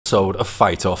episode of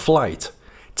Fight or Flight.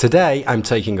 Today I'm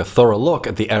taking a thorough look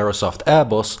at the Aerosoft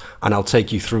Airbus and I'll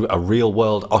take you through a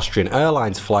real-world Austrian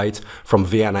Airlines flight from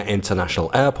Vienna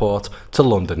International Airport to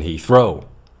London Heathrow.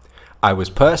 I was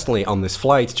personally on this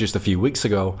flight just a few weeks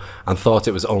ago and thought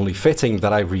it was only fitting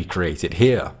that I recreate it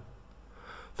here.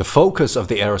 The focus of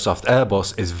the Aerosoft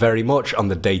Airbus is very much on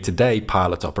the day-to-day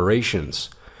pilot operations.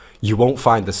 You won't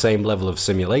find the same level of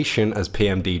simulation as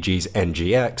PMDG's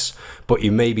NGX, but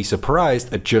you may be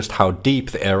surprised at just how deep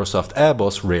the Aerosoft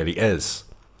Airbus really is.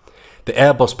 The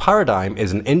Airbus paradigm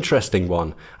is an interesting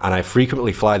one, and I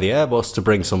frequently fly the Airbus to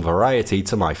bring some variety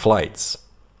to my flights.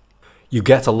 You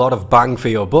get a lot of bang for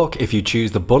your buck if you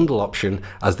choose the bundle option,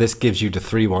 as this gives you the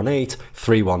 318,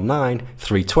 319,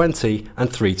 320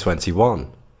 and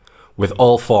 321. With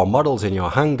all four models in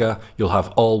your hangar, you'll have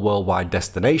all worldwide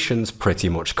destinations pretty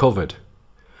much covered.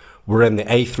 We're in the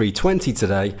A320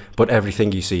 today, but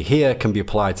everything you see here can be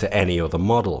applied to any other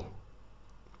model.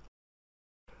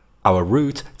 Our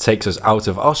route takes us out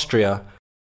of Austria,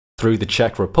 through the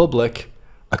Czech Republic,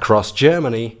 across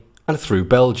Germany and through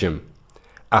Belgium.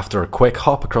 After a quick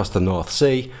hop across the North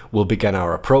Sea, we'll begin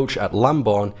our approach at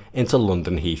Lambourn into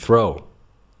London Heathrow.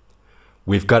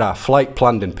 We've got our flight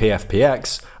planned in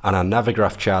PFPX and our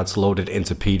Navigraph charts loaded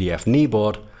into PDF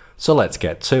kneeboard, so let's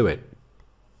get to it.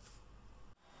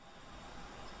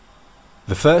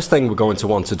 The first thing we're going to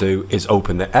want to do is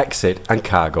open the exit and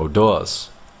cargo doors.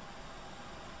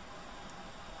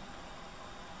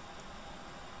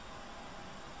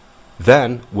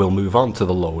 Then we'll move on to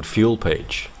the load fuel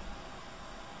page.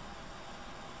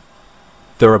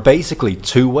 There are basically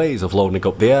two ways of loading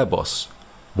up the Airbus.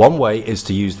 One way is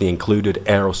to use the included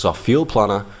Aerosoft Fuel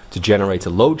Planner to generate a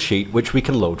load sheet which we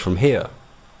can load from here.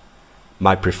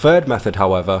 My preferred method,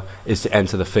 however, is to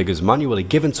enter the figures manually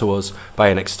given to us by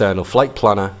an external flight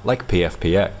planner like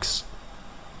PFPX.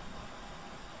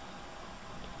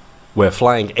 We're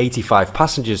flying 85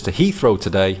 passengers to Heathrow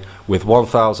today with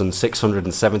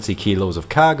 1,670 kilos of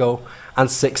cargo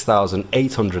and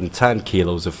 6,810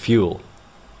 kilos of fuel.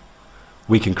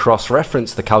 We can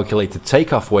cross-reference the calculated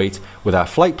takeoff weight with our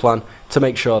flight plan to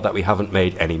make sure that we haven't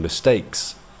made any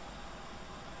mistakes.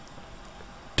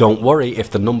 Don't worry if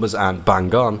the numbers aren't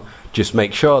bang on, just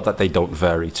make sure that they don't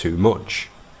vary too much.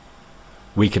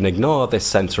 We can ignore this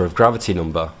centre of gravity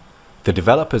number. The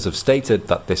developers have stated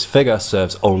that this figure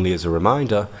serves only as a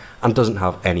reminder and doesn't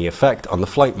have any effect on the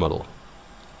flight model.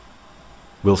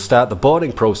 We'll start the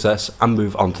boarding process and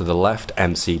move on to the left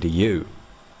MCDU.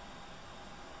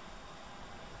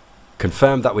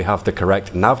 Confirm that we have the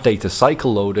correct nav data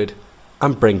cycle loaded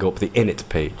and bring up the init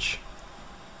page.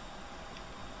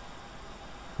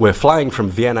 We're flying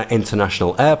from Vienna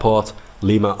International Airport,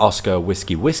 Lima Oscar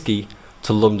Whiskey Whiskey,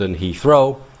 to London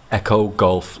Heathrow, Echo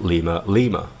Golf Lima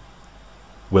Lima.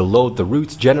 We'll load the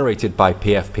route generated by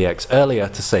PFPX earlier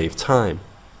to save time.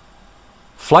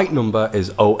 Flight number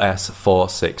is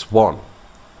OS461.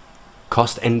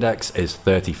 Cost index is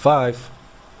 35.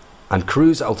 And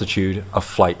cruise altitude of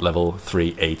flight level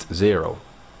 380.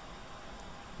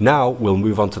 Now we'll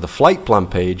move on to the flight plan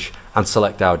page and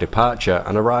select our departure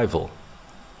and arrival.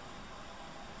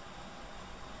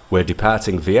 We're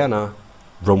departing Vienna,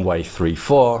 runway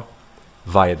 34,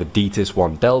 via the DTIS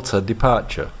 1 Delta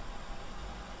departure.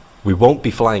 We won't be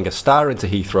flying a star into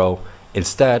Heathrow,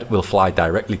 instead we'll fly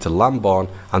directly to Lambourn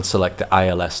and select the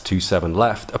ILS 27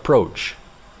 left approach.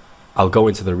 I'll go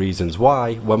into the reasons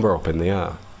why when we're up in the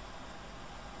air.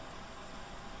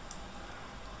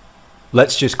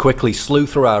 Let's just quickly slew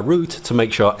through our route to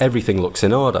make sure everything looks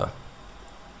in order.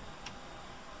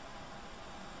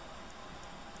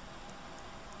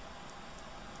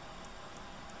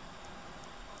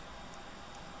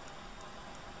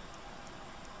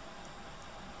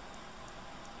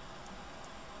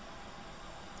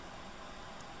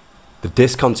 The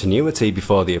discontinuity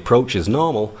before the approach is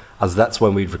normal, as that's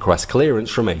when we'd request clearance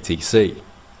from ATC.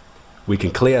 We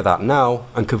can clear that now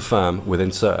and confirm with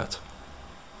insert.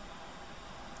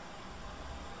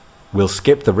 We'll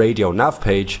skip the radio nav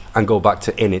page and go back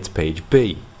to init page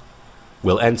B.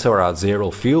 We'll enter our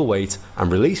zero fuel weight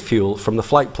and release fuel from the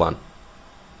flight plan.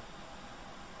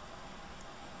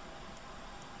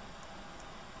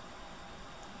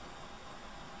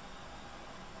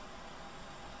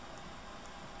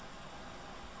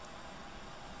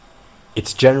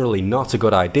 It's generally not a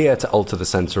good idea to alter the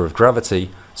centre of gravity,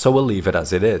 so we'll leave it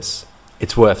as it is.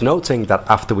 It's worth noting that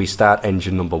after we start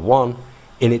engine number 1,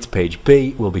 init page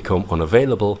B will become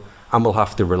unavailable and we'll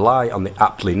have to rely on the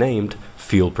aptly named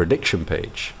fuel prediction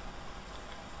page.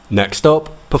 Next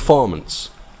up, performance.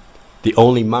 The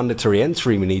only mandatory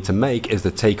entry we need to make is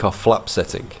the takeoff flap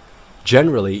setting.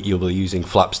 Generally, you'll be using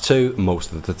flaps 2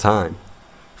 most of the time.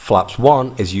 Flaps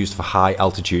 1 is used for high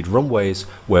altitude runways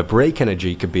where brake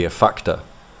energy could be a factor,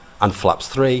 and flaps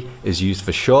 3 is used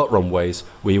for short runways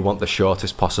where you want the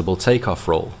shortest possible takeoff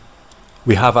roll.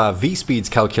 We have our V-speeds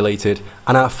calculated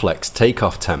and our flex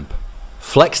takeoff temp.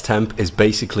 Flex temp is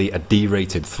basically a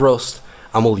derated thrust,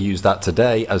 and we'll use that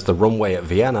today as the runway at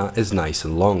Vienna is nice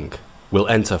and long. We'll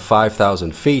enter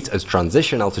 5,000 feet as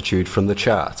transition altitude from the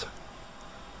chart.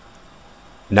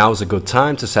 Now's a good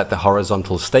time to set the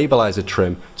horizontal stabilizer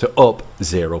trim to up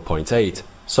 0.8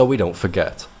 so we don't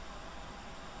forget.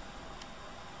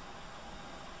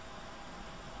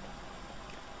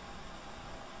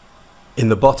 In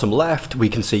the bottom left we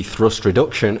can see thrust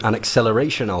reduction and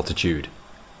acceleration altitude.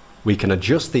 We can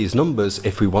adjust these numbers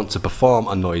if we want to perform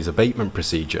a noise abatement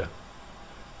procedure.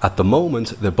 At the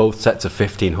moment they're both set to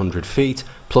 1500 feet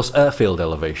plus airfield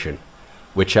elevation,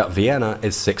 which at Vienna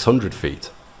is 600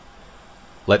 feet.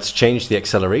 Let's change the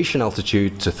acceleration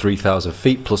altitude to 3000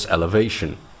 feet plus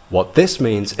elevation. What this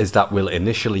means is that we'll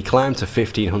initially climb to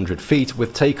 1500 feet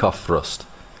with takeoff thrust,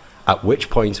 at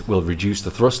which point we'll reduce the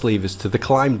thrust levers to the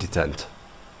climb detent.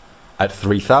 At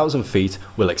 3000 feet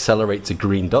we'll accelerate to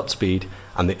green dot speed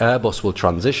and the Airbus will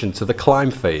transition to the climb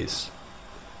phase.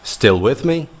 Still with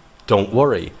me? Don't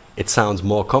worry, it sounds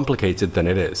more complicated than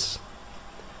it is.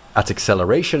 At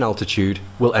acceleration altitude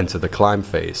we'll enter the climb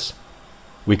phase.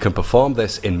 We can perform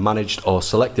this in managed or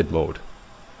selected mode.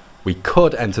 We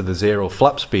could enter the 0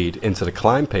 flap speed into the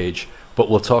climb page, but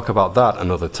we'll talk about that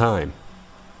another time.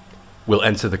 We'll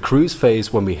enter the cruise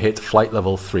phase when we hit flight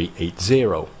level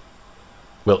 380.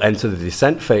 We'll enter the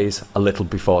descent phase a little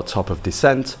before top of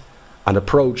descent and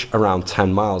approach around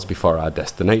 10 miles before our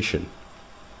destination.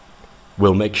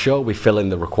 We'll make sure we fill in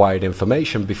the required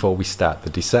information before we start the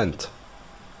descent.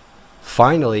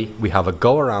 Finally, we have a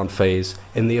go-around phase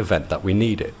in the event that we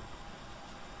need it.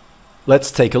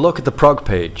 Let's take a look at the prog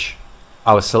page.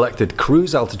 Our selected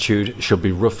cruise altitude should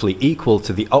be roughly equal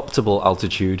to the optimal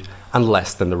altitude and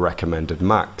less than the recommended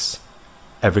max.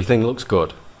 Everything looks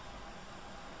good.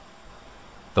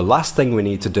 The last thing we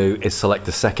need to do is select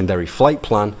the secondary flight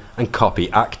plan and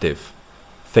copy active.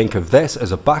 Think of this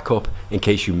as a backup in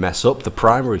case you mess up the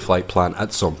primary flight plan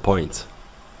at some point.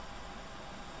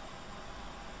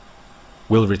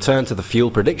 We'll return to the fuel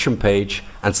prediction page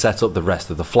and set up the rest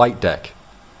of the flight deck.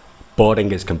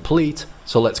 Boarding is complete,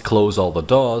 so let's close all the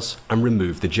doors and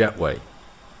remove the jetway.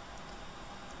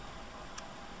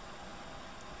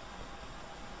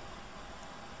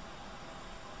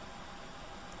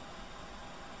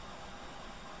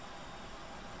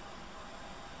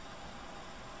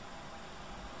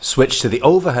 Switch to the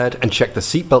overhead and check the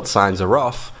seatbelt signs are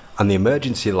off and the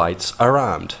emergency lights are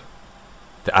armed.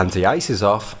 The anti-ice is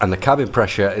off and the cabin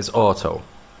pressure is auto.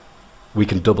 We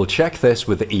can double check this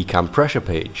with the ECAM pressure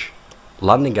page.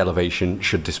 Landing elevation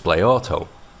should display auto.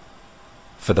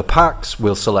 For the packs,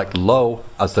 we'll select low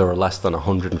as there are less than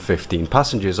 115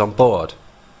 passengers on board.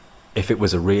 If it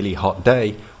was a really hot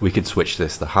day, we could switch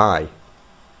this to high.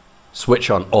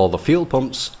 Switch on all the fuel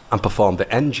pumps and perform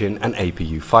the engine and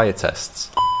APU fire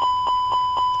tests.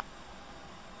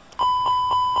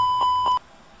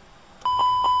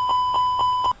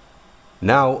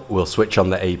 Now we'll switch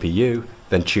on the APU,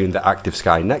 then tune the Active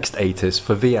Sky Next ATIS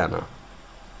for Vienna.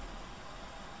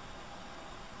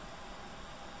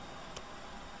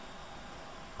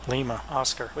 Lima,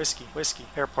 Oscar, Whiskey,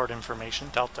 airport information,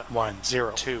 Delta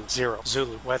 1020,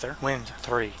 Zulu, weather, wind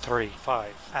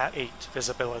 335, at 8,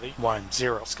 visibility 10,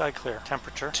 sky clear,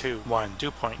 temperature 21,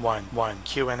 dew point 11,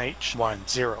 QNH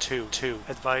 1022,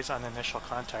 advise on initial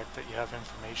contact that you have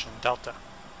information, Delta.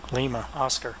 Lima,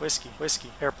 Oscar,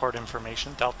 Whiskey, airport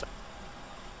information, Delta.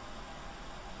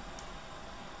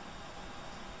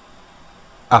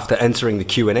 After entering the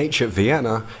QNH at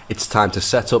Vienna, it's time to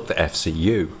set up the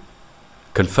FCU.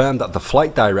 Confirm that the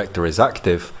flight director is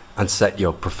active and set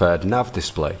your preferred nav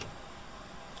display.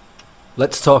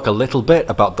 Let's talk a little bit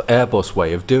about the Airbus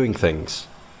way of doing things.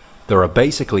 There are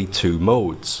basically two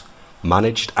modes,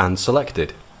 managed and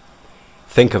selected.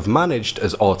 Think of managed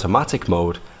as automatic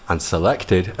mode and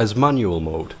selected as manual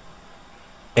mode.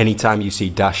 Anytime you see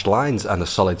dashed lines and a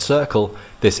solid circle,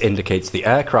 this indicates the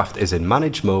aircraft is in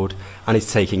managed mode and is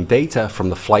taking data from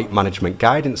the Flight Management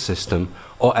Guidance System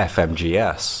or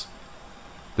FMGS.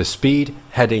 The speed,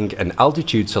 heading and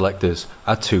altitude selectors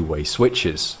are two-way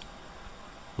switches.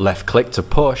 Left click to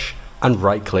push and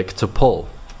right click to pull.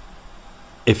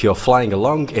 If you're flying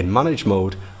along in managed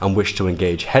mode and wish to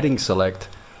engage heading select,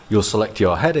 you'll select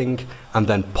your heading and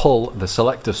then pull the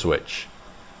selector switch.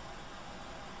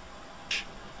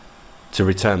 To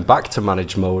return back to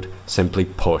managed mode, simply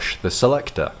push the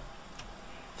selector.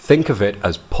 Think of it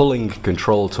as pulling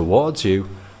control towards you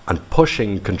and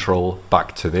pushing control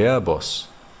back to the Airbus.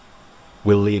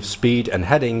 We'll leave speed and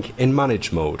heading in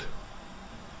manage mode.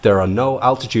 There are no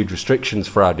altitude restrictions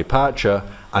for our departure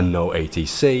and no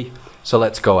ATC, so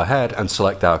let's go ahead and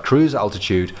select our cruise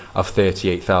altitude of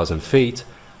 38,000 feet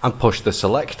and push the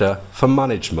selector for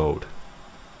manage mode.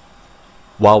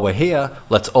 While we're here,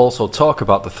 let's also talk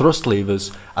about the thrust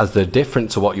levers, as they're different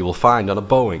to what you will find on a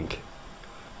Boeing.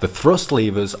 The thrust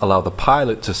levers allow the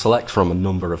pilot to select from a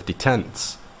number of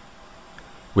detents.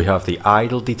 We have the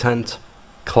idle detent,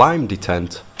 climb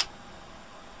detent,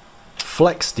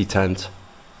 flex detent,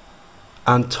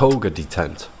 and toga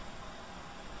detent.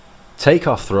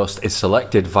 Takeoff thrust is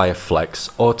selected via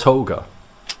flex or toga.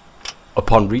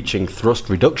 Upon reaching thrust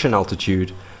reduction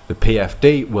altitude, the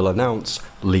PFD will announce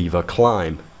lever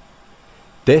climb.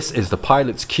 This is the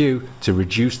pilot's cue to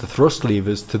reduce the thrust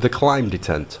levers to the climb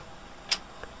detent.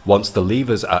 Once the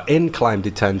levers are in climb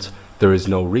detent, there is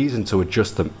no reason to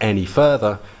adjust them any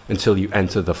further until you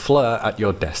enter the flare at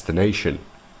your destination.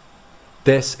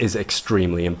 This is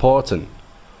extremely important.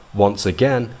 Once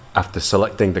again, after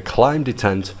selecting the climb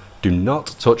detent, do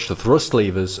not touch the thrust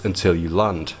levers until you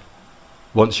land.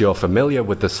 Once you're familiar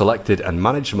with the selected and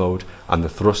manage mode and the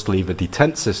thrust lever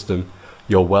detent system,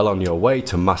 you're well on your way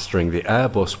to mastering the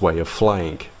Airbus way of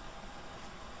flying.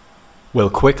 We'll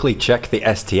quickly check the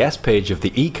STS page of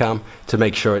the ECAM to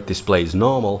make sure it displays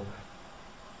normal,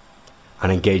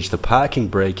 and engage the parking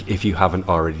brake if you haven't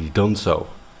already done so.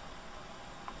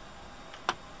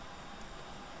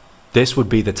 This would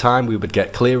be the time we would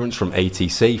get clearance from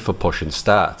ATC for push and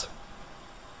start.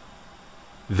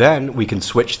 Then we can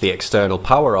switch the external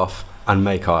power off and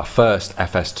make our first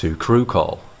FS2 crew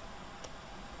call.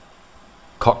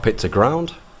 Cockpit to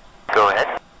ground. Go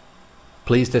ahead.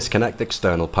 Please disconnect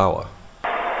external power.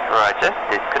 Roger,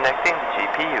 disconnecting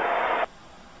GPU.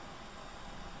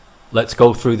 Let's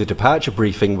go through the departure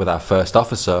briefing with our first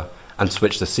officer and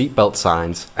switch the seatbelt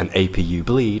signs and APU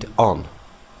bleed on.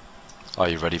 Are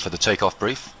you ready for the takeoff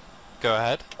brief? Go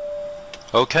ahead.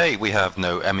 Okay, we have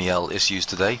no MEL issues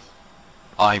today.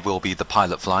 I will be the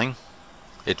pilot flying.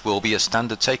 It will be a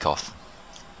standard takeoff,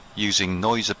 using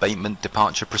noise abatement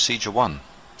departure procedure 1,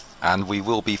 and we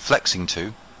will be flexing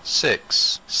to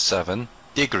 7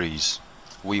 degrees.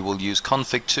 We will use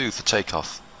config 2 for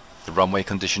takeoff. The runway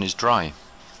condition is dry.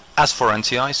 As for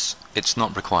anti-ice, it's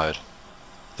not required.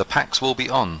 The packs will be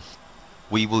on.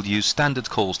 We will use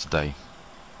standard calls today.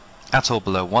 At or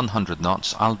below 100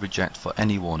 knots, I'll reject for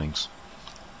any warnings.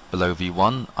 Below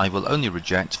V1, I will only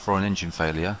reject for an engine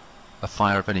failure, a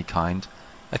fire of any kind,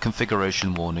 a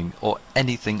configuration warning, or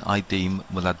anything I deem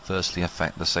will adversely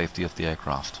affect the safety of the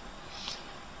aircraft.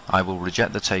 I will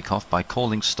reject the takeoff by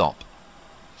calling stop.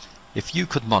 If you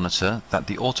could monitor that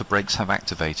the auto brakes have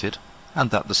activated and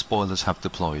that the spoilers have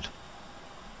deployed.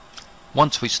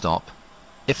 Once we stop,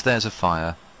 if there's a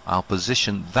fire, I'll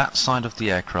position that side of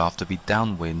the aircraft to be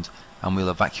downwind and we'll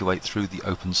evacuate through the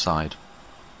open side.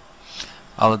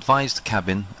 I'll advise the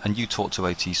cabin and you talk to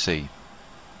ATC.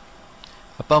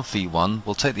 Above V1,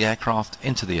 we'll take the aircraft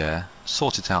into the air,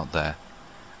 sort it out there,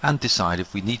 and decide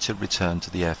if we need to return to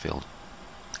the airfield.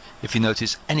 If you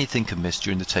notice anything amiss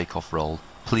during the takeoff roll,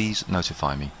 please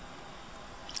notify me.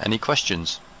 Any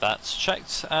questions? That's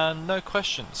checked and no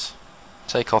questions.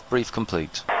 Takeoff brief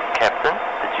complete. Captain,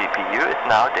 the GPU is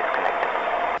now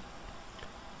disconnected.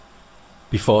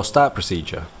 Before start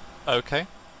procedure. Okay.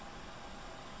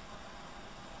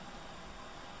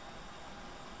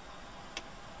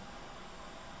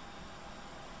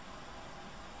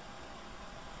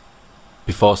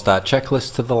 Before start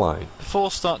checklist to the line.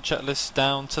 Before start checklist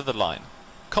down to the line.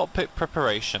 Cockpit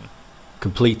preparation.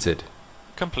 Completed.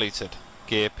 Completed.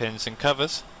 Gear pins and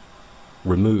covers.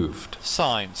 Removed.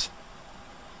 Signs.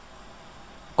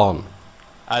 On.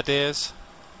 Ideas.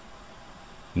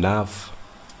 Nav.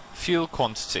 Fuel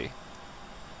quantity.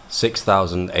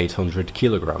 6,800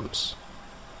 kilograms.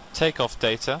 Takeoff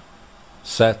data.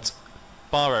 Set.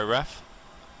 Baro ref.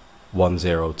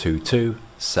 1022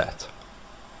 set.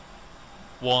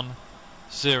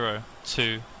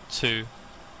 1022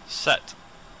 set.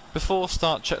 Before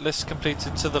start checklist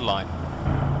completed to the line.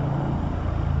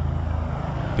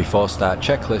 Before start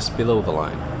checklist below the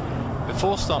line.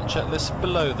 Before start checklist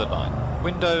below the line.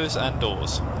 Windows and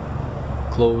doors.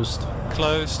 Closed.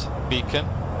 Closed. Beacon.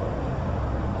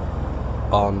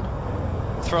 On.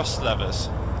 Thrust levers.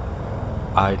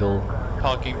 Idle.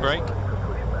 Parking brake.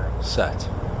 Set.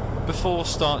 Before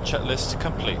start checklist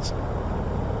complete.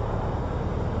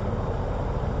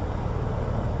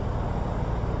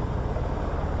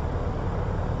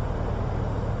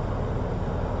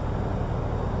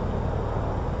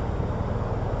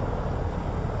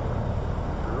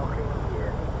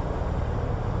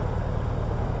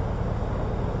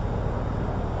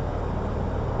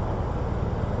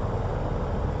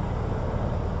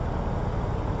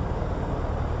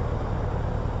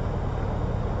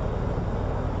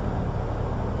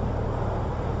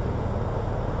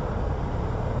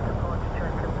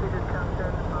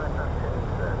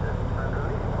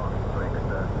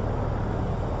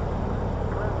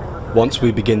 Once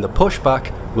we begin the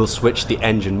pushback, we'll switch the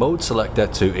engine mode selector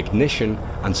to ignition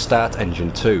and start engine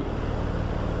 2.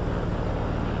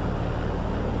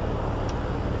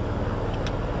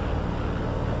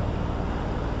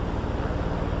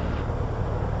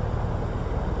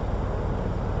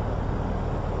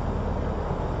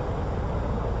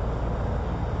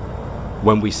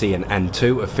 When we see an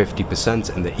N2 of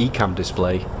 50% in the ECAM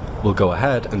display, we'll go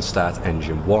ahead and start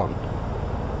engine 1.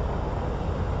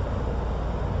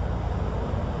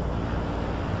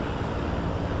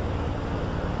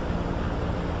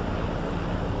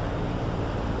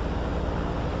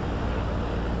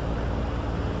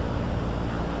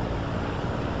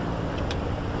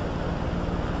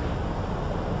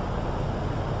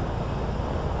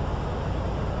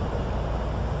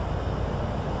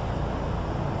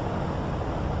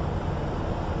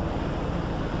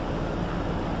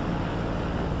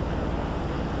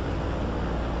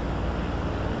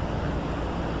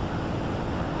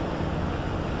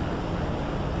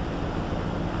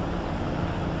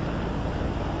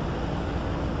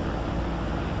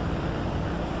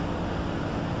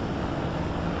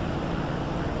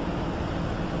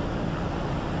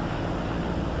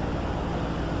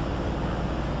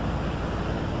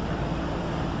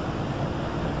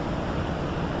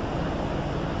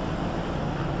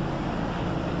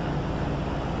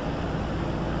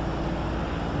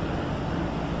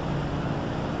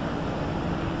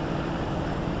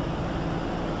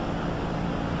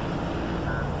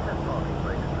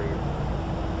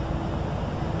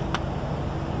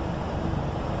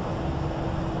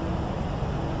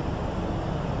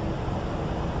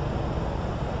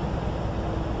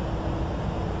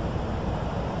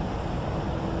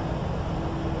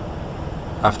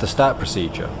 After start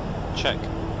procedure. Check.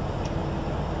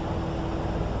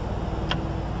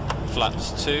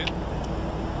 Flaps 2.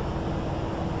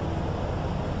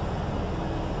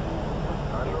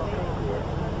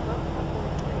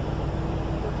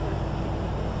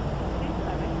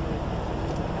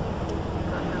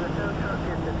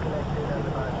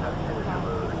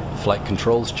 Flight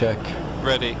controls check.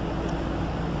 Ready.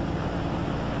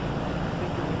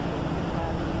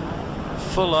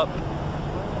 Full up.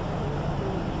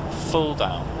 Full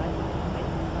down.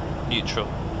 Neutral.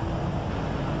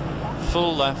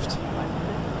 Full left.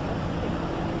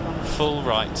 Full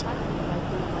right.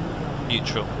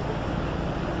 Neutral.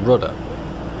 Rudder.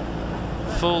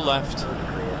 Full left.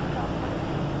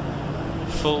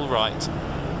 Full right.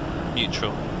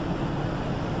 Neutral.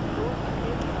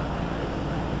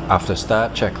 After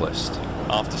start checklist.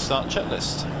 After start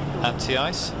checklist.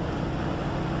 Anti-ice.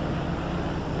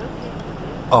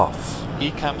 Off.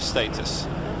 ECAM status.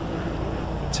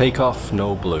 Takeoff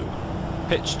no blue.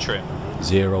 Pitch trim.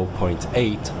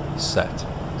 0.8 set.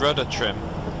 Rudder trim.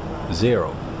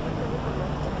 0.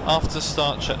 After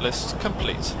start checklist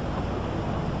complete.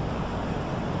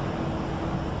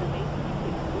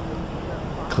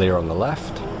 Clear on the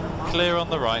left. Clear on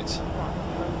the right.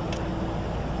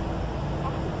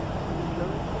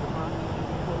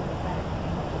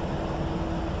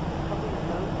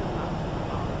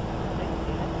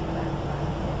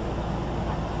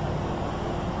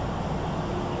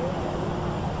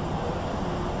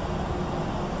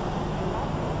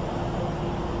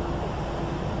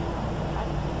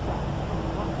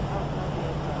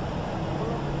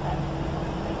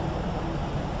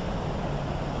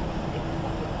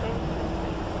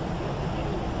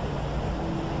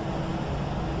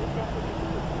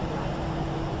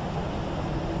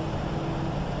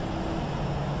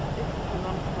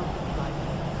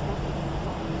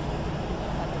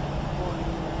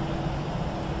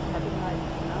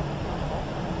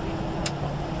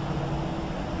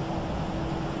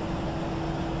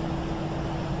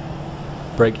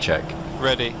 Brake check.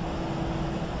 Ready.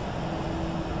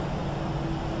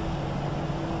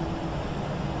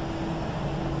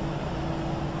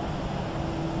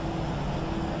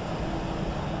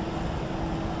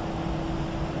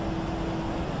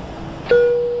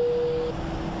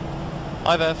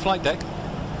 Hi there, flight deck.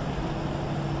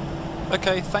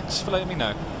 Okay, thanks for letting me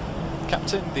know.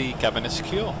 Captain, the cabin is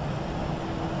secure.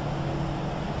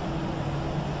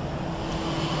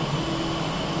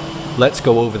 Let's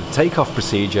go over the takeoff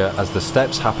procedure as the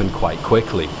steps happen quite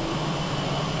quickly.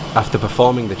 After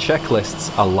performing the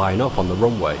checklists, I'll line up on the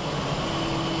runway.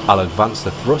 I'll advance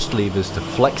the thrust levers to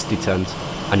flex detent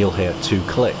and you'll hear 2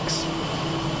 clicks.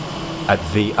 At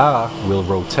VR, we'll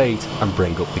rotate and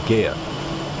bring up the gear.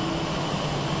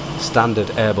 Standard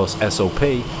Airbus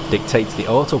SOP dictates the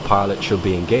autopilot should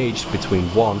be engaged between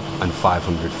 1 and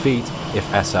 500 feet if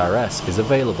SRS is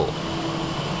available.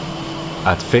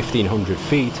 At 1500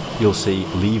 feet, you'll see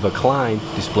lever climb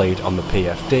displayed on the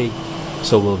PFD,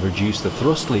 so we'll reduce the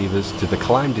thrust levers to the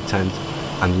climb detent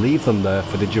and leave them there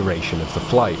for the duration of the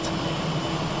flight.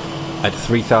 At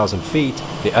 3000 feet,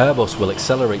 the Airbus will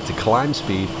accelerate to climb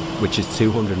speed, which is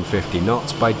 250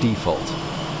 knots by default.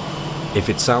 If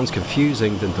it sounds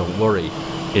confusing, then don't worry,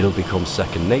 it'll become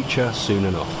second nature soon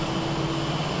enough.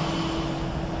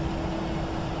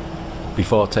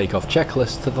 Before takeoff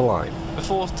checklist to the line.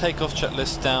 Before takeoff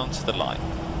checklist down to the line.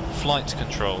 Flight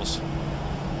controls.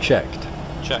 Checked.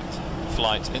 Checked.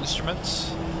 Flight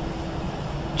instruments.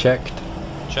 Checked.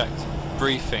 Checked.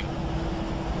 Briefing.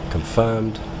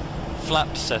 Confirmed.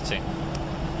 Flap setting.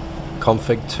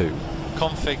 Config 2.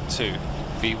 Config 2.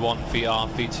 V1, VR,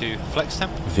 V2, flex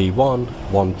temp. V1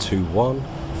 121,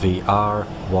 VR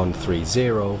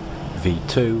 130,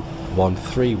 V2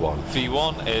 131.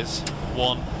 V1 is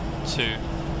 1, 2,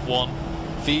 1.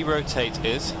 V rotate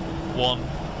is 1,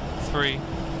 3,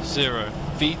 0.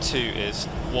 V2 is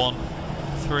 1,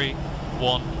 3,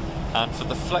 1. And for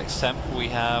the flex temp we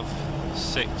have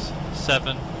 6,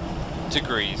 7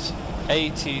 degrees.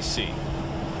 ATC.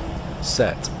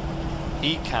 Set.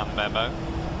 ECAM memo.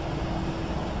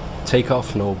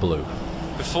 Takeoff no blue.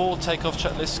 Before takeoff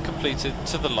checklist completed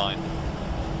to the line.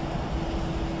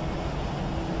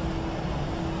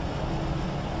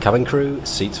 Cabin crew,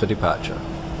 seats for departure.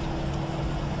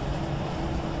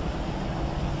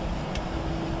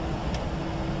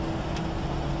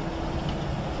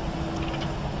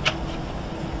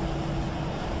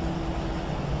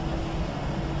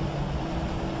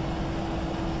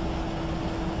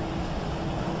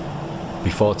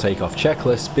 Before takeoff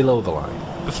checklist below the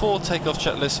line. Before takeoff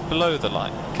checklist below the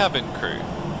line. Cabin crew.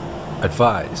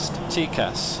 Advised.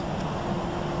 TCAS.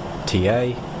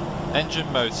 TA.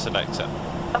 Engine mode selector.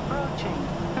 Approaching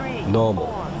 3, Normal.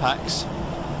 4. PAX.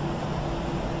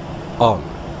 On.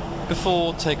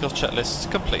 Before takeoff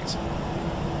checklist complete.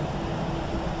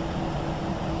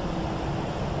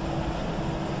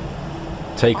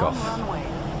 Takeoff. On runway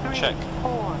 3, Check.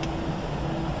 4.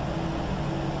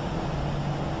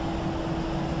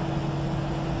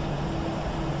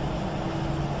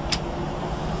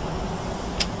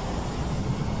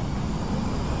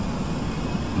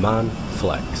 Man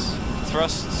flex.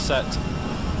 Thrust set.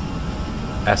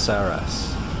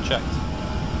 SRS. Checked.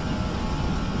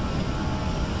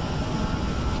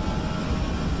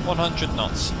 100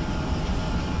 knots.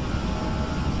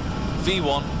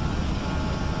 V1.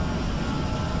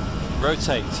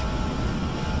 Rotate.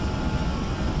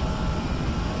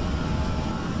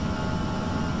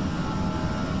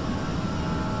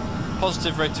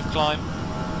 Positive rate of climb.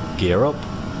 Gear up.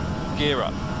 Gear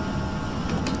up.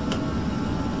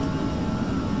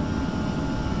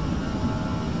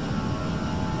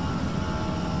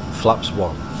 Flaps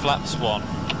 1. Flaps 1.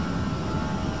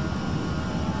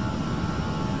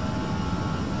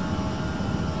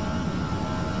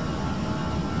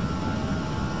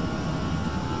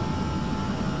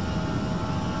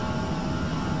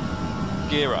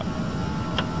 Gear up.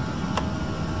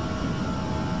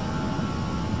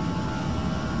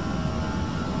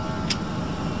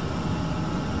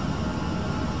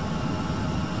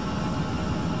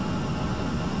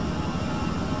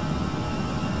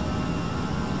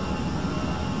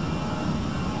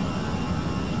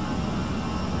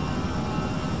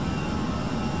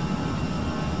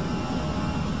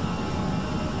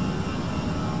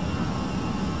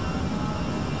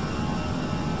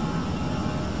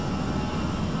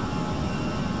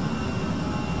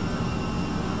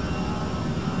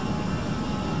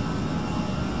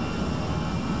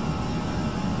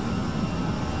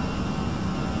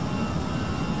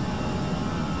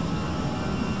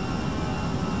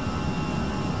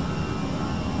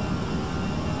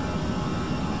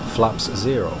 Flaps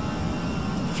 0.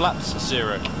 Flaps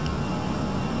 0.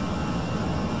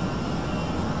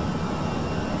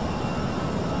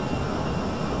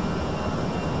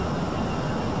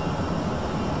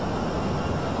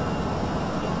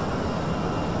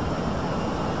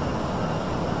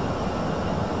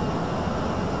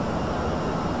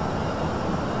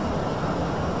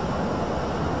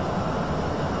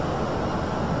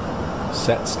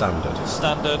 Set standard.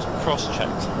 Standard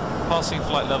cross-checked. Passing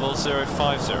flight level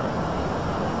 050.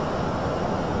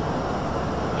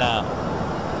 Now.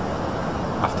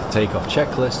 After takeoff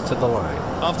checklist to the line.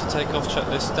 After takeoff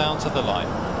checklist down to the line.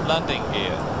 Landing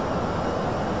gear.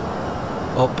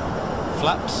 Up.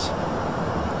 Flaps.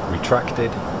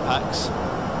 Retracted. PAX.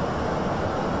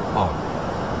 On.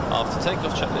 After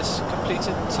takeoff checklist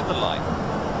completed to the line.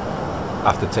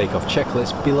 After takeoff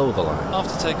checklist below the line.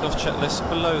 After takeoff checklist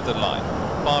below the line.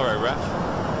 Baro ref.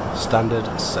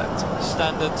 Standard set.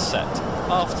 Standard set.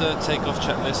 After takeoff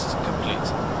checklist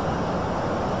complete.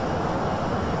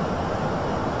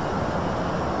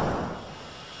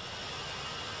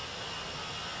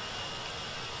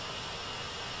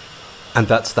 And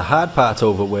that's the hard part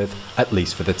over with, at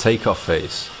least for the takeoff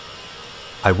phase.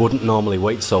 I wouldn't normally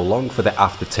wait so long for the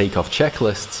after takeoff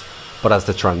checklists, but as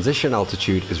the transition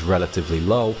altitude is relatively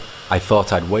low, I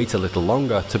thought I'd wait a little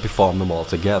longer to perform them all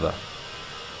together.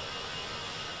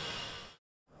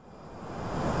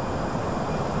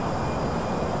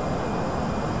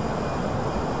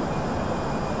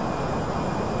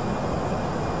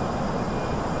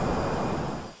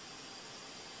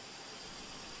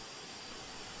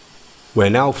 We're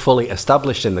now fully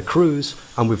established in the cruise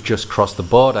and we've just crossed the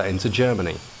border into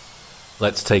Germany.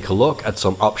 Let's take a look at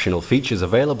some optional features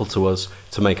available to us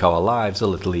to make our lives a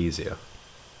little easier.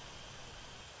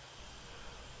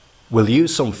 We'll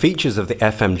use some features of the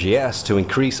FMGS to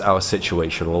increase our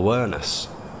situational awareness.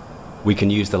 We can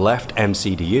use the left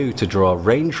MCDU to draw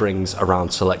range rings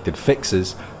around selected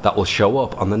fixes that will show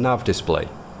up on the nav display.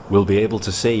 We'll be able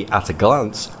to see at a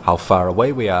glance how far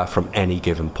away we are from any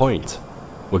given point.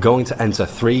 We're going to enter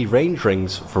 3 range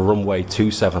rings for runway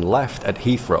 27 left at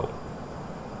Heathrow.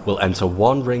 We'll enter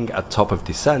 1 ring at top of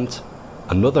descent,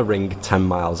 another ring 10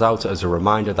 miles out as a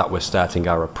reminder that we're starting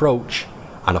our approach,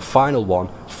 and a final one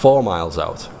 4 miles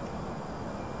out.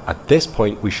 At this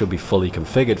point we should be fully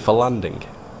configured for landing.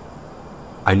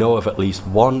 I know of at least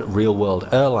one real-world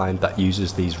airline that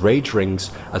uses these range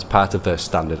rings as part of their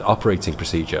standard operating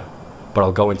procedure, but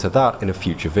I'll go into that in a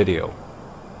future video.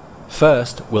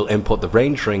 First, we'll input the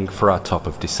range ring for our top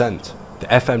of descent. The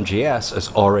FMGS has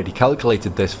already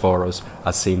calculated this for us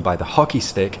as seen by the hockey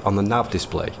stick on the nav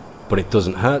display, but it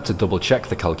doesn't hurt to double check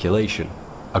the calculation.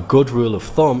 A good rule of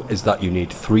thumb is that you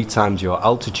need 3 times your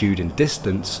altitude in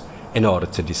distance in order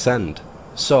to descend.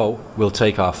 So, we'll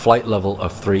take our flight level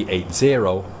of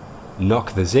 380,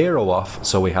 knock the 0 off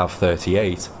so we have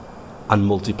 38, and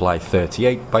multiply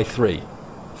 38 by 3.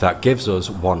 That gives us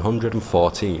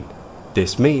 114.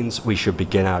 This means we should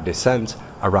begin our descent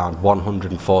around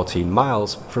 114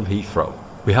 miles from Heathrow.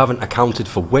 We haven't accounted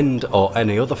for wind or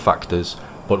any other factors,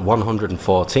 but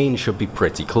 114 should be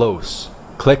pretty close.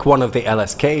 Click one of the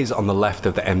LSKs on the left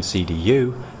of the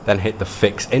MCDU, then hit the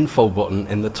Fix Info button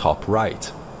in the top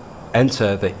right.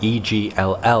 Enter the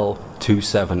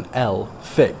EGLL27L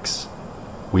fix.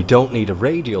 We don't need a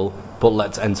radial, but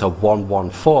let's enter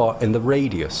 114 in the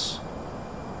radius.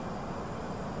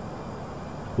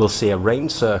 We'll see a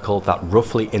range circle that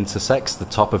roughly intersects the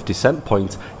top of descent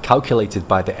point calculated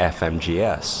by the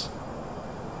FMGS.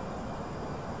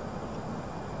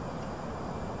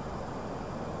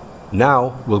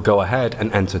 Now we'll go ahead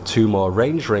and enter 2 more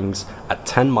range rings at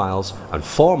 10 miles and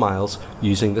 4 miles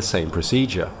using the same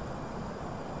procedure.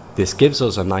 This gives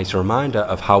us a nice reminder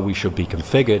of how we should be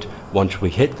configured once we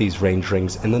hit these range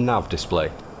rings in the nav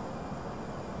display.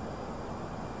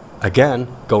 Again,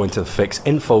 go into the Fix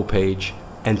Info page,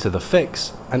 enter the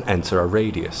fix and enter a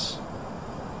radius.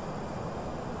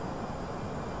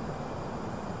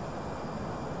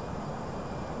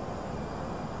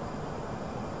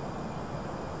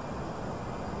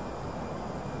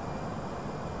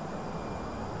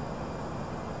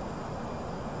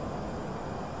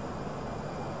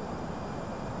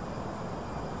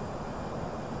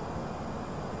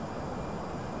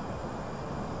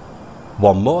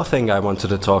 One more thing I wanted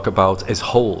to talk about is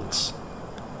holds.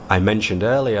 I mentioned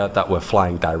earlier that we're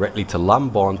flying directly to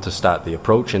Lambourn to start the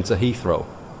approach into Heathrow.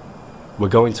 We're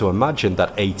going to imagine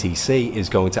that ATC is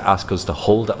going to ask us to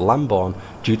hold at Lambourn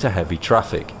due to heavy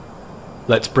traffic.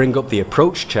 Let's bring up the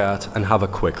approach chart and have a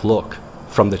quick look.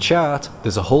 From the chart,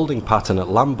 there's a holding pattern at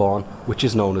Lambourn which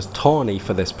is known as Tawny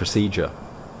for this procedure.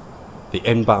 The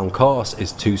inbound course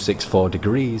is 264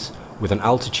 degrees with an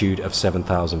altitude of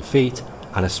 7,000 feet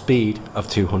and a speed of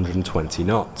 220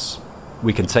 knots.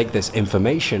 We can take this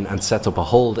information and set up a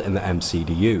hold in the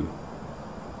MCDU.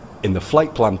 In the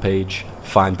flight plan page,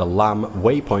 find the LAM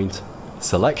waypoint,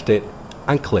 select it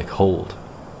and click hold.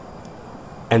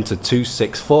 Enter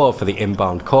 264 for the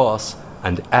inbound course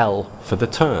and L for the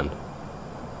turn.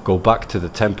 Go back to the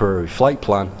temporary flight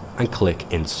plan and click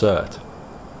insert.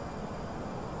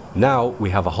 Now we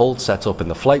have a hold set up in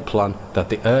the flight plan that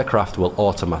the aircraft will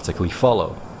automatically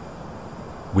follow.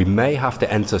 We may have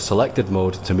to enter selected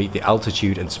mode to meet the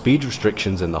altitude and speed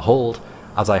restrictions in the hold,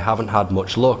 as I haven't had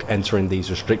much luck entering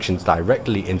these restrictions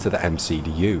directly into the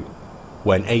MCDU.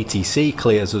 When ATC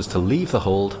clears us to leave the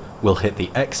hold, we'll hit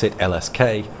the exit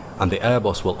LSK and the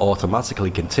Airbus will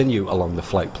automatically continue along the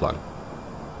flight plan.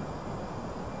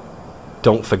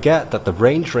 Don't forget that the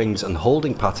range rings and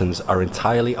holding patterns are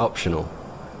entirely optional.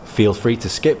 Feel free to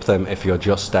skip them if you're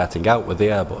just starting out with the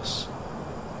Airbus.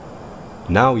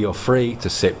 Now you're free to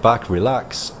sit back,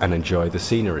 relax and enjoy the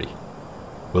scenery.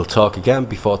 We'll talk again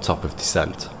before top of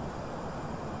descent.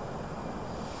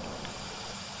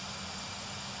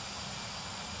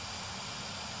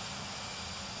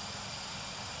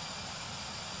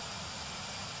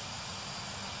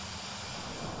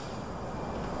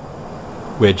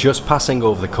 We're just passing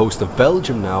over the coast of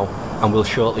Belgium now, and we'll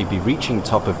shortly be reaching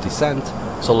top of descent,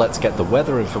 so let's get the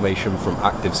weather information from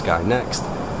Active Sky next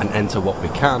and enter what we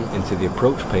can into the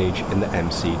approach page in the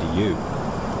MCDU.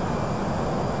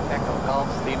 Echo Golf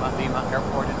Lima Lima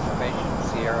Airport information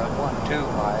Sierra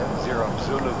 1250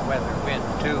 Zulu weather wind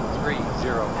 230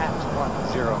 at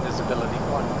 10 visibility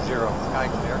 10 sky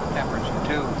clear temperature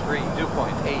 23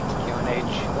 2.8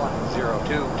 QNH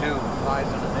 1022 flies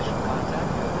on initial contact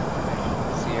good information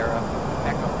Sierra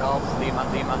Echo Golf Lima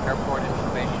Lima Airport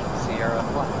information Sierra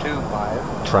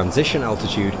 125. Transition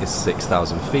altitude is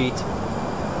 6,000 feet,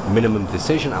 minimum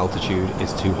decision altitude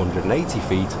is 280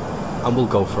 feet, and we'll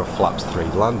go for a flaps 3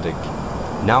 landing.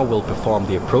 Now we'll perform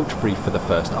the approach brief for the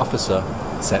first officer,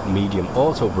 set medium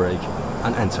auto brake,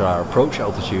 and enter our approach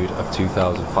altitude of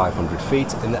 2,500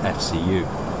 feet in the FCU.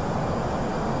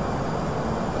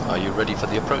 Are you ready for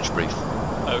the approach brief?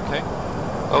 Okay.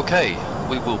 Okay,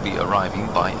 we will be arriving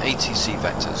by ATC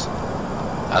vectors.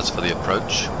 As for the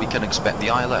approach, we can expect the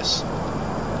ILS.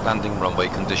 Landing runway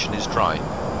condition is dry.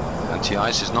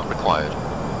 Anti-ice is not required.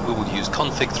 We will use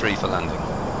config 3 for landing.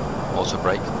 Auto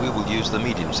brake, we will use the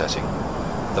medium setting.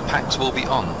 The packs will be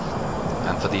on.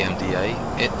 And for the MDA,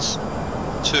 it's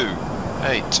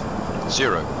 280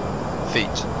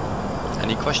 feet.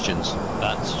 Any questions?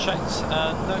 That's checked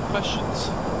and no questions.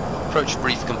 Approach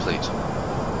brief complete.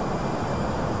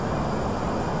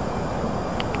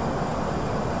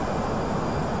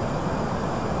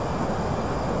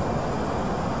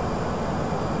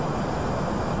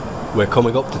 We're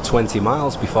coming up to 20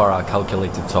 miles before our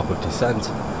calculated top of descent,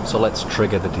 so let's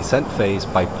trigger the descent phase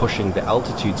by pushing the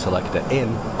altitude selector in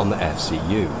on the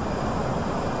FCU.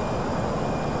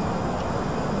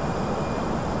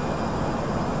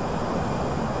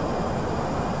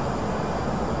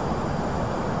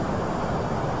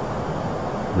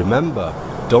 Remember,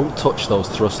 don't touch those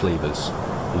thrust levers.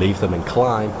 Leave them in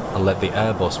climb and let the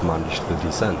Airbus manage the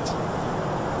descent.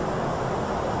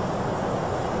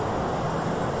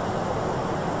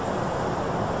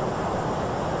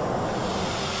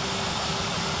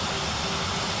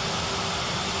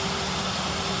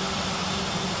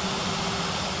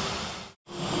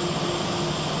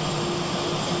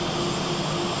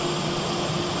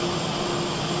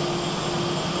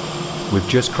 We've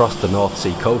just crossed the North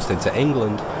Sea coast into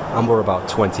England and we're about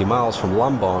 20 miles from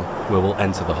Lambourn, where we'll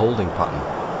enter the holding pattern.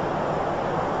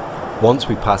 Once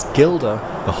we pass Gilder,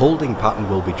 the holding pattern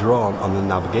will be drawn on the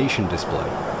navigation display.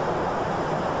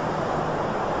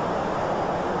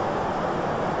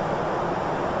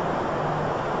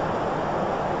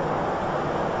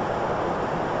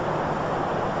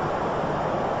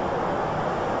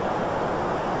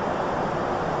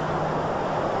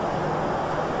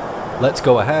 Let's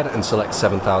go ahead and select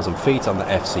 7,000 feet on the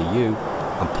FCU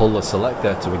and pull the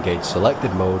selector to engage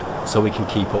selected mode so we can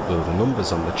keep up with the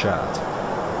numbers on the chart.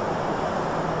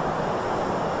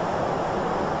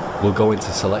 We'll go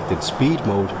into selected speed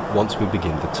mode once we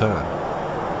begin the turn.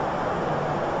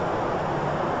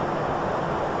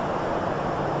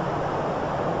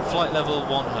 Flight level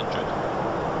 100.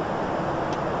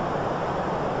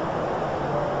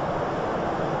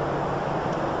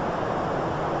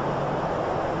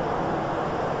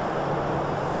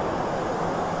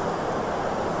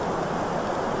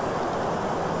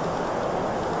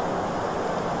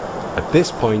 At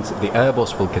this point, the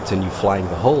Airbus will continue flying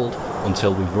the hold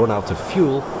until we run out of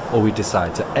fuel or we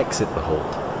decide to exit the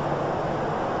hold.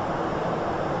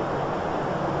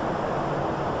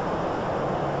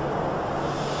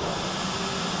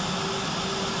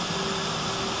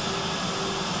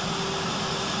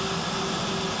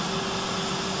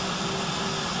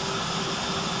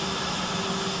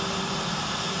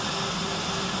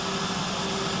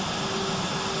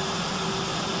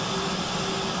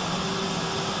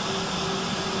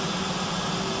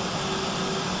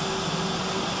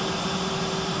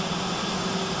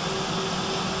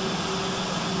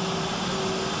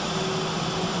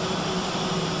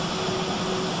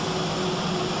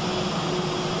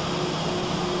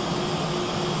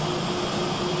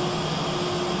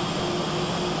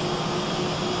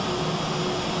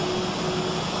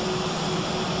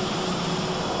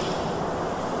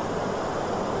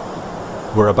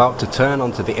 We're about to turn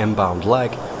onto the inbound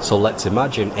leg, so let's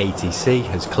imagine ATC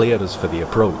has cleared us for the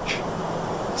approach.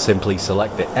 Simply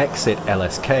select the Exit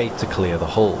LSK to clear the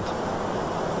hold.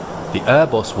 The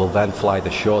Airbus will then fly the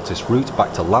shortest route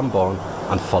back to Lambourn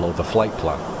and follow the flight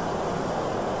plan.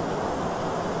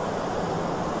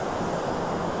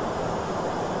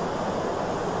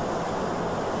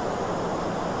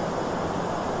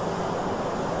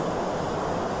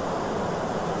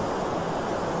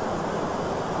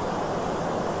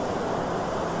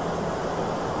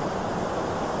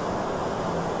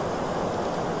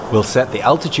 We'll set the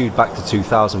altitude back to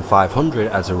 2500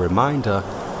 as a reminder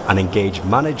and engage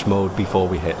manage mode before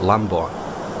we hit Lambourn.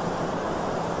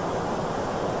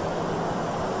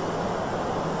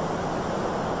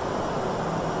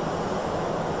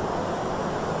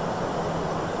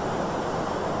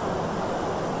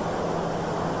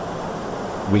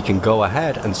 We can go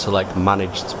ahead and select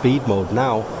managed speed mode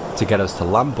now to get us to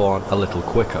Lambourn a little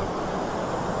quicker.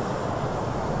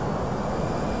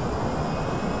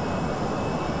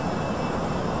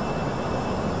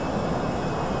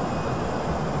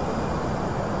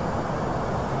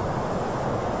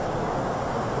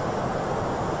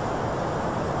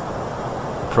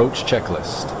 Approach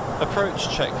checklist. Approach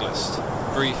checklist.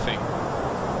 Briefing.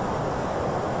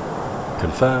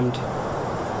 Confirmed.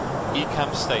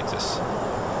 ECAM status.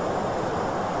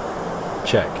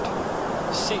 Checked.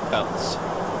 Seatbelts.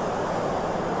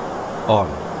 On.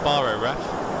 Baro ref.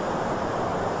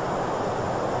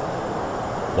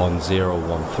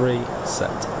 1013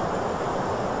 set.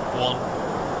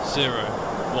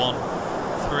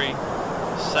 1013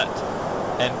 set.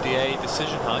 MDA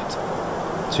decision height.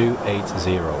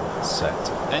 280 set.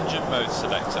 Engine mode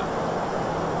selector.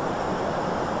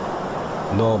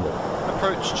 Normal.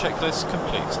 Approach checklist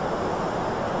complete.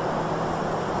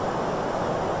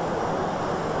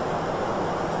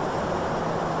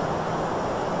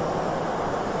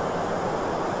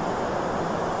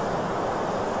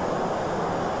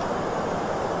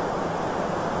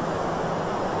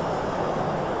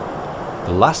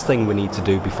 The last thing we need to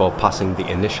do before passing the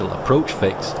initial approach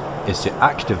fix is to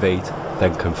activate,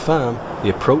 then confirm the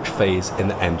approach phase in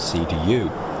the MCDU.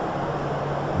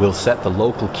 We'll set the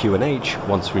local QNH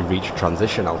once we reach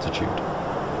transition altitude.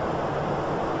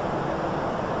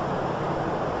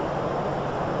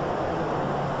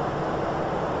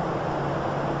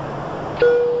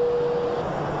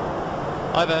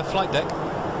 Hi there, flight deck.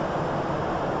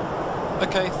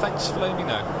 Okay, thanks for letting me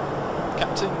know.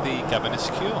 Captain, the cabin is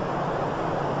secure.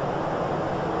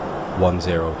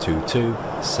 1022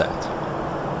 set.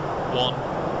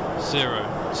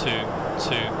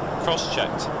 1022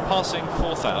 cross-checked, passing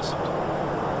 4000.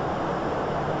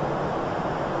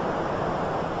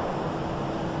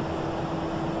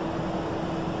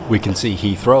 We can see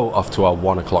Heathrow off to our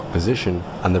 1 o'clock position,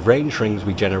 and the range rings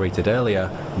we generated earlier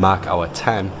mark our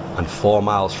 10 and 4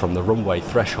 miles from the runway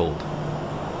threshold.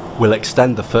 We'll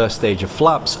extend the first stage of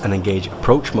flaps and engage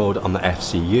approach mode on the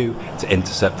FCU to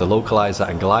intercept the localizer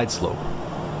and glide slope.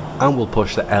 And we'll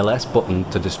push the LS button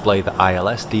to display the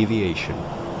ILS deviation.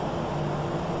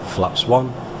 Flaps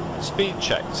 1. Speed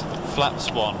checked, flaps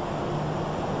 1.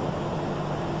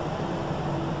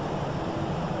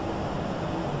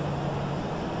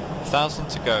 Thousand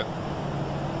to go.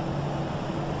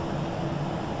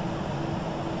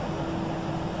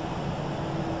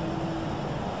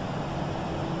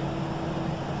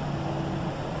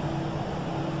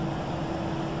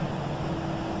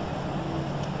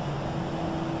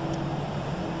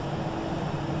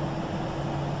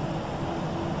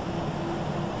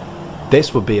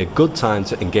 This would be a good time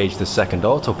to engage the second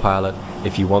autopilot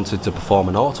if you wanted to perform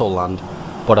an auto land,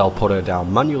 but I'll put her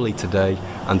down manually today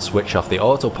and switch off the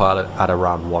autopilot at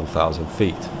around 1000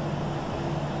 feet.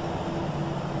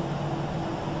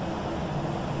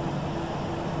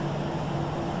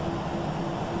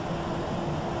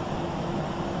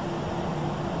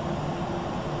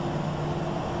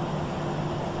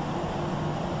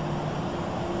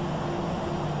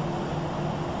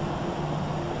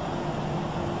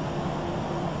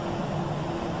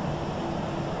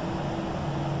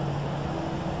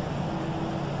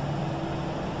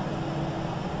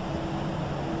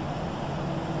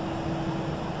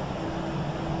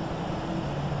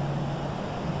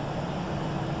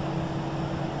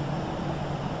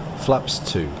 Flaps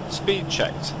 2. Speed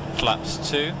checked, flaps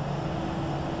 2.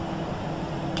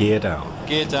 Gear down.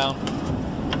 Gear down.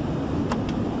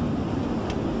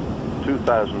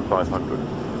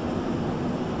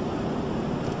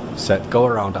 2500. Set go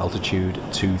around altitude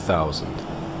 2000.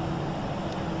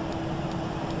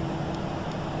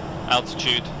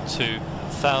 Altitude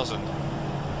 2000.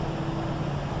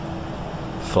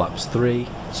 Flaps 3.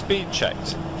 Speed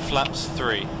checked, flaps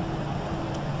 3.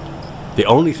 The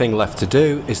only thing left to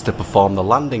do is to perform the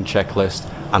landing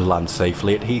checklist and land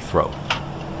safely at Heathrow.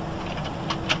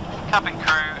 Cabin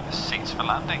crew, seats for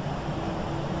landing.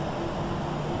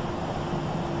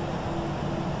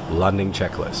 Landing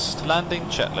checklist. Landing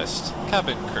checklist.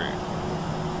 Cabin crew.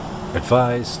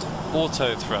 Advised.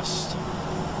 Auto thrust.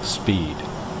 Speed.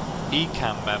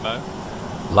 ECAM memo.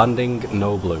 Landing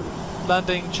no blue.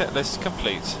 Landing checklist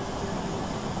complete.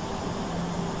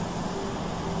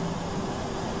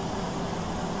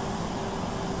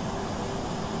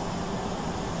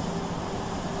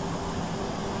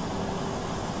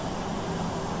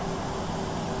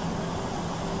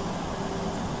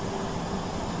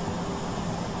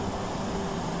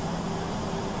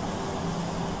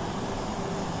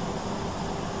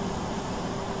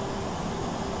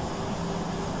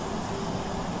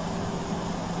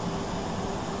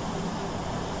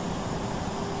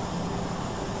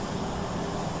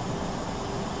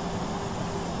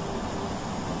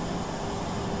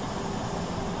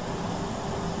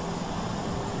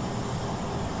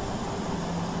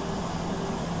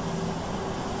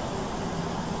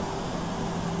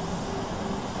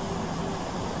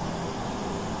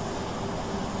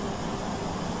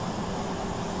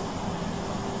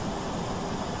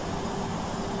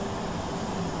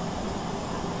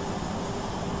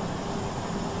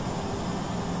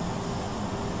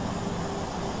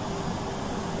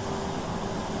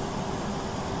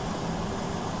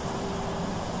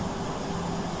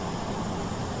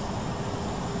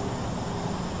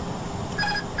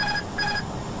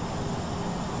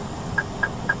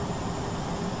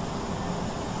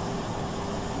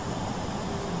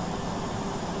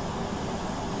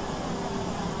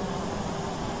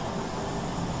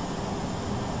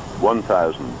 One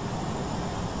thousand.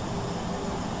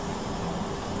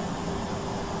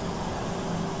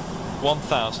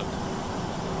 1000.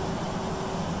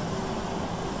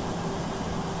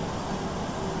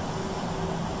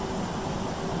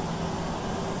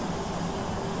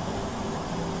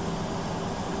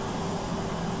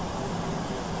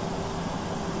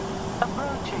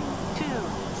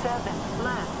 27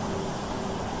 left.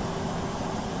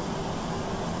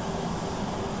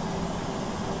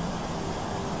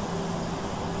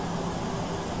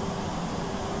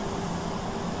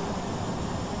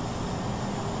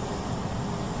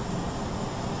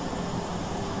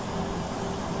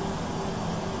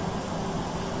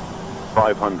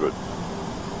 $500.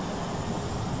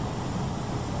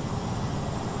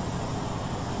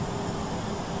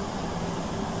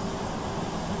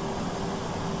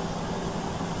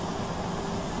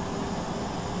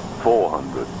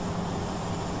 400.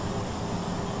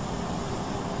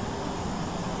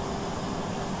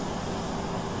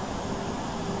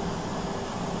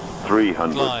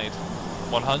 300. Glide.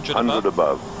 100 100 above.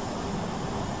 above.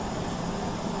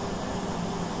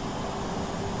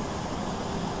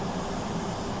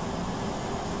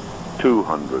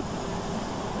 200.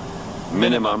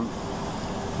 Minimum.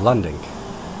 Landing.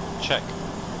 Check.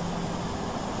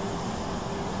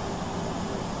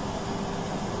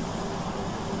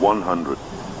 100.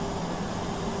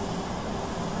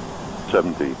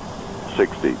 70.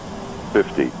 60.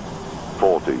 50.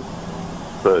 40.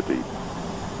 30.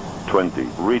 20.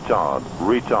 Retard.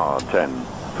 Retard. 10.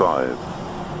 5.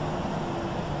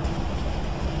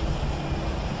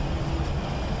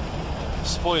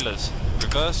 Spoilers.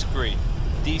 Reverse green.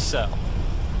 Decel.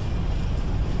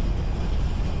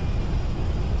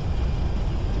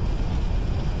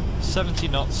 70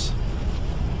 knots.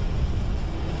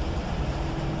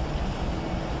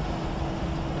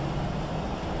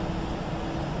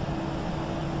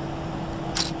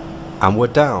 And we're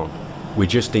down. We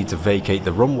just need to vacate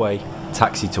the runway,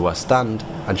 taxi to our stand,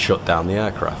 and shut down the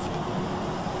aircraft.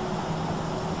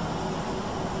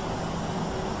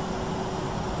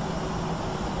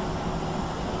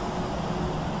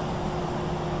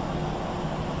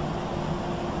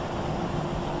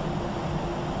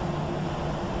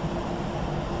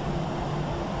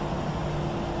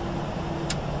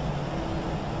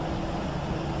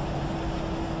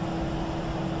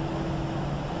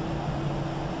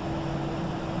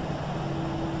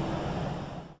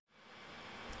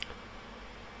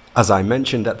 As I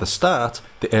mentioned at the start,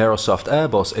 the Aerosoft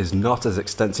Airbus is not as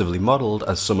extensively modelled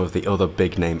as some of the other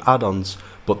big name add-ons,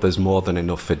 but there's more than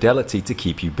enough fidelity to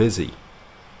keep you busy.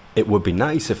 It would be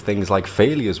nice if things like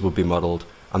failures would be modelled,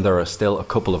 and there are still a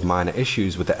couple of minor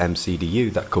issues with the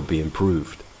MCDU that could be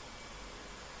improved.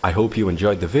 I hope you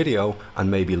enjoyed the video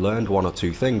and maybe learned one or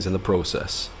two things in the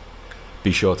process.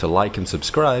 Be sure to like and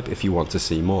subscribe if you want to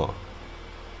see more.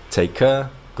 Take care,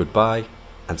 goodbye,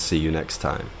 and see you next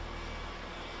time.